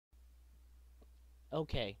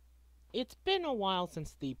Okay, it's been a while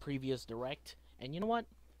since the previous direct, and you know what?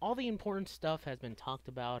 All the important stuff has been talked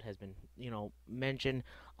about, has been, mentioned.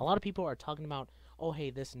 A lot of people are talking about, oh, hey,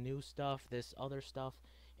 this new stuff, this other stuff,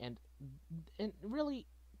 and really,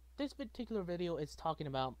 this particular video is talking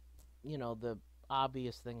about, the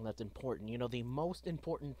obvious thing that's important. The most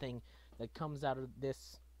important thing that comes out of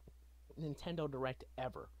this Nintendo Direct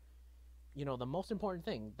ever. The most important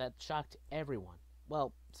thing that shocked everyone.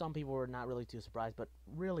 Well, some people were not really too surprised, but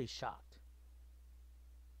really shocked.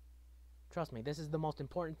 Trust me, this is the most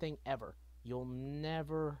important thing ever. You'll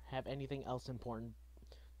never have anything else important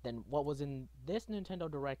than what was in this Nintendo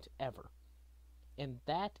Direct ever. And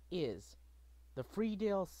that is the free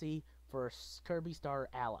DLC for Kirby Star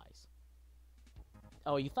Allies.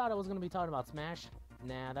 Oh, you thought I was going to be talking about Smash?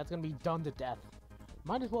 Nah, that's going to be done to death.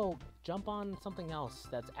 Might as well jump on something else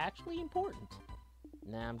that's actually important.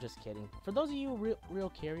 Nah, I'm just kidding. For those of you real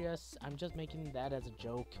curious, I'm just making that as a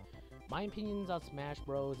joke. My opinions on Smash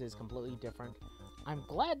Bros is completely different. I'm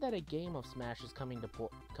glad that a game of Smash is coming to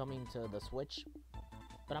the Switch,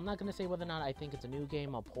 but I'm not gonna say whether or not I think it's a new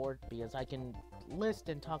game or port because I can list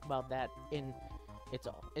and talk about that in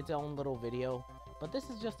its own little video. But this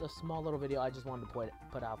is just a small little video I just wanted to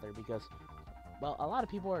put out there because, well, a lot of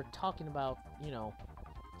people are talking about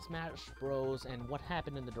Smash Bros and what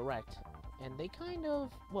happened in the Direct, and they're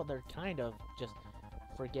kind of just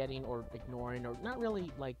forgetting or ignoring or not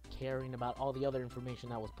really like caring about all the other information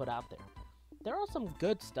that was put out there. There are some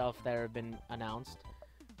good stuff that have been announced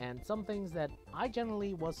and some things that I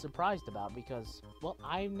generally was surprised about because, well,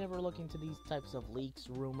 I never look into these types of leaks,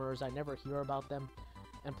 rumors. I never hear about them.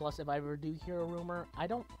 And plus, if I ever do hear a rumor, I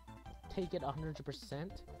don't take it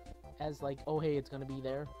 100% as like, oh, hey, it's going to be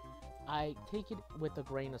there. I take it with a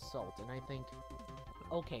grain of salt and I think,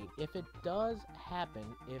 okay, if it does happen,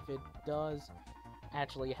 if it does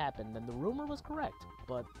actually happened, then the rumor was correct,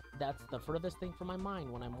 but that's the furthest thing from my mind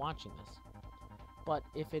when I'm watching this. But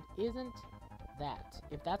if it isn't that,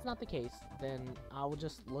 if that's not the case, then I'll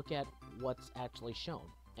just look at what's actually shown.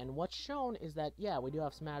 And what's shown is that, yeah, we do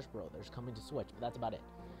have Smash Bros. There's coming to Switch, but that's about it.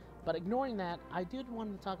 But ignoring that, I did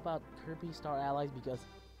want to talk about Kirby Star Allies because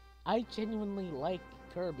I genuinely like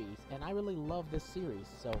Kirby's, and I really love this series,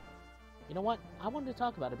 so you know what? I wanted to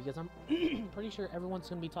talk about it because I'm pretty sure everyone's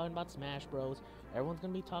going to be talking about Smash Bros. Everyone's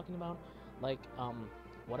going to be talking about, like,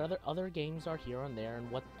 what other games are here and there and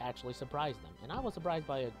what actually surprised them. And I was surprised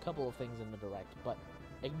by a couple of things in the Direct. But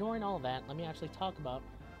ignoring all that, let me actually talk about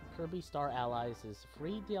Kirby Star Allies'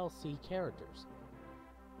 free DLC characters.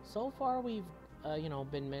 So far, we've,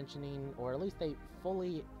 been mentioning, or at least they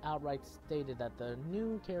fully outright stated that the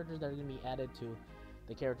new characters that are going to be added to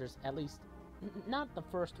the characters, at least not the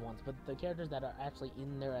first ones, but the characters that are actually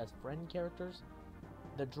in there as friend characters,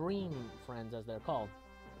 the Dream Friends as they're called,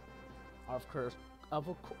 are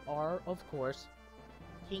of course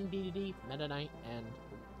King Dedede, Meta Knight, and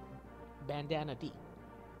Bandana D.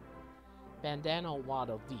 Bandana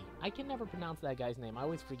Waddle D. I can never pronounce that guy's name. I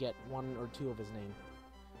always forget one or two of his name,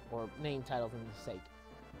 or name titles in the sake.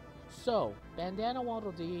 So, Bandana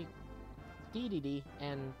Waddle D, DDD,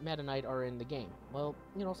 and Meta Knight are in the game. Well,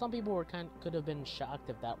 some people could have been shocked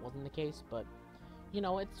if that wasn't the case, but,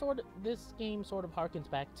 this game sort of harkens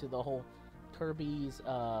back to the whole Kirby's,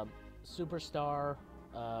 Superstar,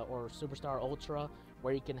 or Superstar Ultra,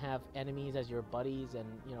 where you can have enemies as your buddies and,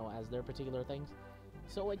 as their particular things.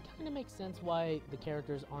 So it kind of makes sense why the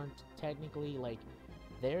characters aren't technically, like,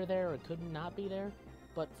 they're there or could not be there,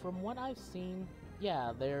 but from what I've seen,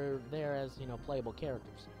 yeah, they're there as, playable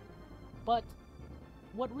characters. But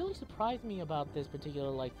what really surprised me about this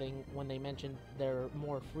particular thing when they mentioned their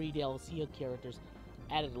more free DLC characters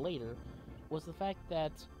added later was the fact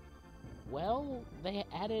that, well, they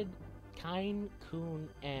added Kine, Kun,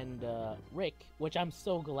 and Rick, which I'm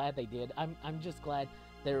so glad they did. I'm just glad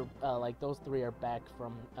they're those three are back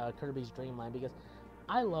from Kirby's Dream Land because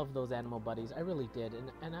I love those animal buddies. I really did,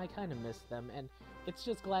 and I kind of miss them. And it's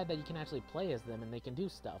just glad that you can actually play as them and they can do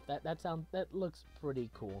stuff. That looks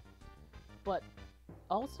pretty cool. But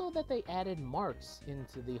also that they added Marks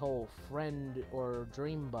into the whole friend or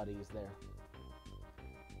dream buddies there.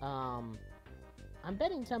 I'm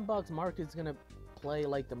betting $10 Mark is gonna play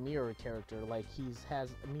like the mirror character, like has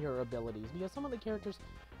mirror abilities, because some of the characters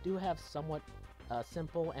do have somewhat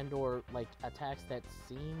simple and or attacks that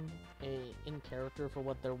seem in character for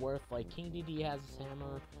what they're worth. Like King Dedede has his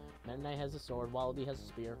hammer, Meta Knight has a sword, Wallaby has a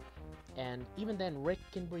spear, and even then Rick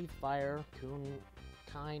can breathe fire,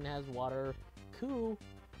 Kine has water, Ku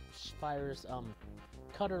fires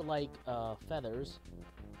cutter-like feathers.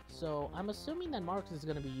 So I'm assuming that Marks is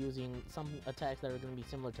going to be using some attacks that are going to be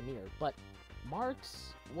similar to Mirror. But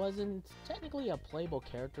Marx wasn't technically a playable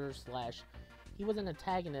character slash he was an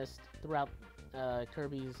antagonist throughout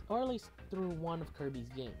Kirby's, or at least through one of Kirby's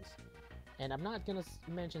games. And I'm not gonna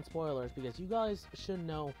mention spoilers because you guys should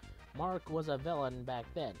know Mark was a villain back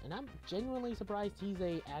then, and I'm genuinely surprised he's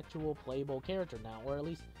a actual playable character now, or at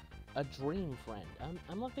least a dream friend.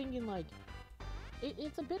 I'm not thinking like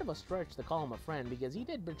it's a bit of a stretch to call him a friend because he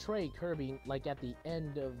did betray Kirby like at the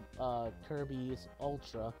end of Kirby's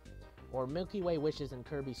Ultra or Milky Way Wishes and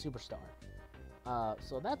Kirby Superstar.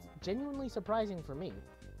 So that's genuinely surprising for me.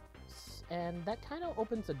 And that kind of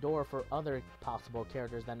opens the door for other possible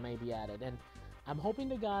characters that may be added. And I'm hoping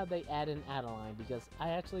to God they add in Adeline because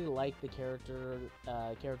I actually like the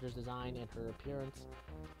character's design and her appearance.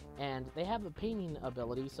 And they have the painting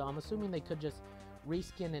ability, so I'm assuming they could just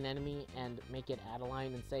reskin an enemy and make it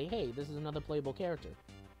Adeline and say, hey, this is another playable character.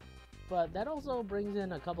 But that also brings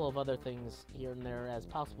in a couple of other things here and there as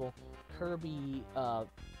possible Kirby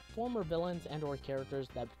former villains and or characters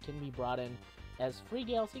that can be brought in as free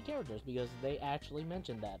DLC characters, because they actually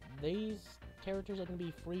mentioned that these characters are going to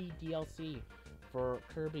be free DLC for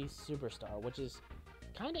Kirby Superstar, which is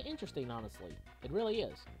kind of interesting, honestly. It really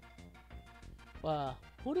is.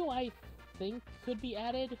 Who do I think could be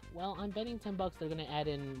added? Well, I'm betting $10 they're going to add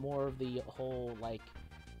in more of the whole, like...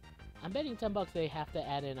 I'm betting $10 they have to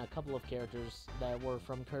add in a couple of characters that were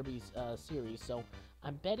from Kirby's series, so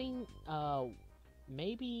I'm betting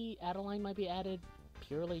maybe Adeline might be added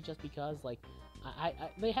purely just because, like,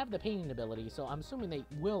 they have the painting ability, so I'm assuming they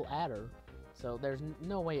will add her. So there's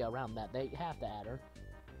no way around that. They have to add her.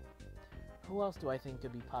 Who else do I think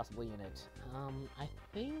could be possibly in it? I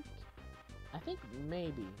think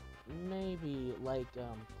maybe like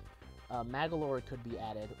Magalore could be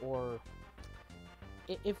added, or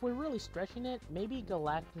if we're really stretching it, maybe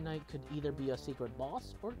Galactonite could either be a secret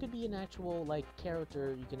boss or it could be an actual like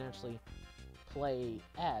character you can actually play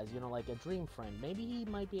as, you know, like a dream friend. Maybe he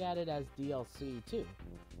might be added as DLC too.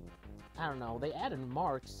 I don't know. They added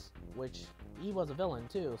Marks, which he was a villain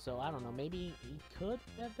too, so I don't know. Maybe he could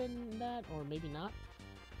have been that, or maybe not.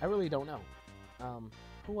 I really don't know.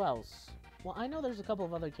 Who else? Well, I know there's a couple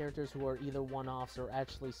of other characters who are either one-offs or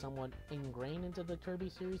actually somewhat ingrained into the Kirby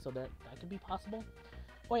series, so that could be possible.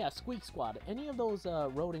 Oh yeah, Squeak Squad. Any of those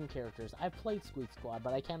Rodin characters. I've played Squeak Squad,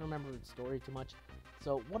 but I can't remember its story too much.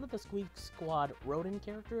 So one of the Squeak Squad Rodin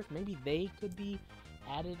characters, maybe they could be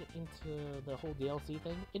added into the whole DLC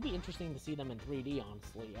thing. It'd be interesting to see them in 3D,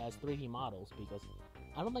 honestly, as 3D models, because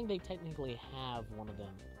I don't think they technically have one of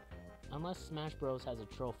them. Unless Smash Bros. Has a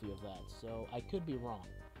trophy of that, so I could be wrong.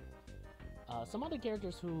 Some other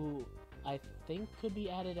characters who I think could be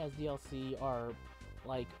added as DLC are,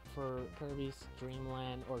 like, for Kirby's Dream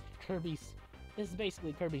Land, or Kirby's... This is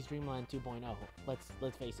basically Kirby's Dream Land 2.0,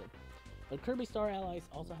 let's face it. But Kirby Star Allies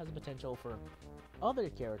also has a potential for other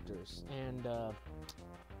characters, and,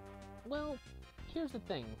 well, here's the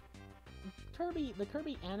thing. The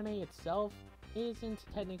Kirby anime itself isn't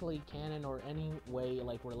technically canon or any way,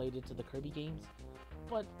 like, related to the Kirby games,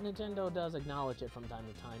 but Nintendo does acknowledge it from time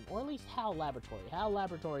to time, or at least HAL Laboratory. HAL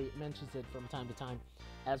Laboratory mentions it from time to time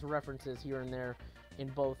as references here and there in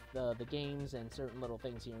both the games and certain little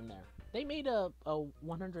things here and there. They made a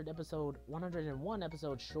 101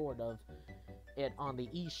 episode short of it on the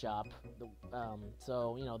eShop,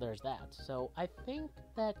 so, you know, there's that. So I think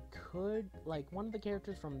that could, like, one of the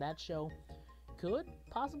characters from that show could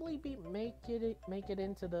possibly make it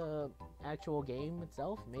into the actual game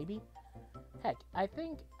itself, maybe. Heck, I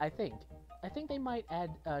think they might add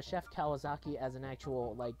Chef Kawasaki as an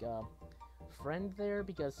actual, like, friend there,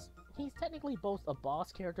 because he's technically both a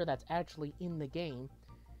boss character that's actually in the game,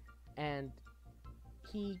 and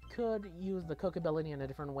he could use the cook ability in a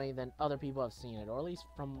different way than other people have seen it, or at least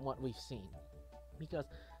from what we've seen. Because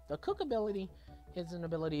the cook ability is an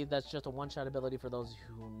ability that's just a one-shot ability for those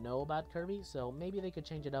who know about Kirby, so maybe they could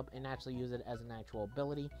change it up and actually use it as an actual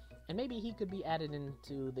ability, and maybe he could be added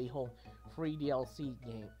into the whole free DLC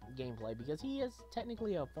gameplay, because he is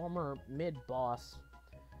technically a former mid-boss,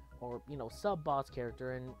 or, you know, sub-boss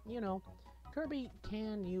character, and, you know, Kirby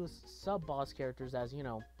can use sub-boss characters as, you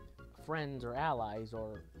know, friends or allies,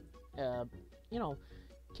 or, you know,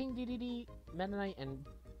 King Dedede, Meta Knight, and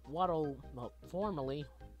Waddle, well, formerly,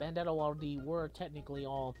 Bandetta Waddle Dee were technically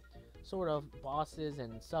all sort of bosses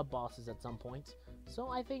and sub-bosses at some point. So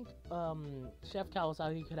I think Chef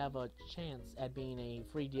Kawasaki could have a chance at being a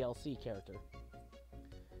free DLC character.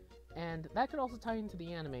 And that could also tie into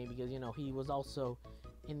the anime, because, you know, he was also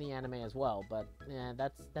in the anime as well, but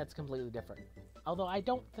that's completely different. Although I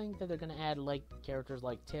don't think that they're going to add, like, characters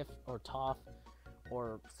like Tiff or Toph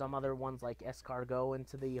or some other ones like Escargot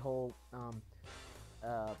into the whole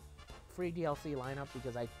free DLC lineup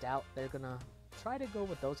because I doubt they're gonna try to go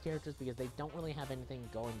with those characters because they don't really have anything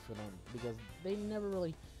going for them because they never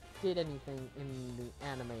really did anything in the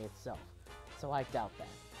anime itself. So I doubt that.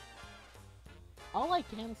 All I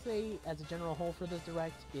can say as a general whole for this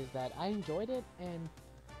direct is that I enjoyed it, and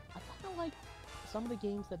I kind of like some of the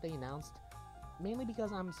games that they announced, mainly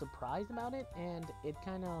because I'm surprised about it, and it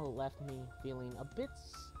kind of left me feeling a bit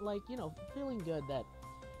like, you know, feeling good that,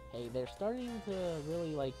 hey, they're starting to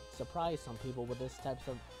really like surprise some people with these types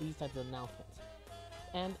of announcements.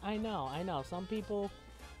 And I know, some people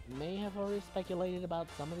may have already speculated about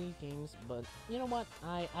some of these games, but you know what?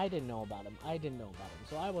 I didn't know about them.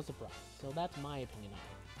 So I was surprised. So that's my opinion on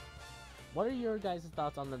it. What are your guys'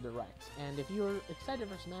 thoughts on the Direct? And if you're excited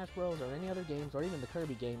for Smash Bros. Or any other games, or even the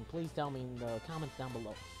Kirby game, please tell me in the comments down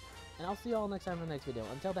below. And I'll see you all next time in the next video.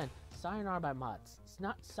 Until then, sayonara my bots. It's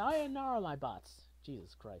not sayonara my bots.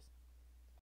 Jesus Christ.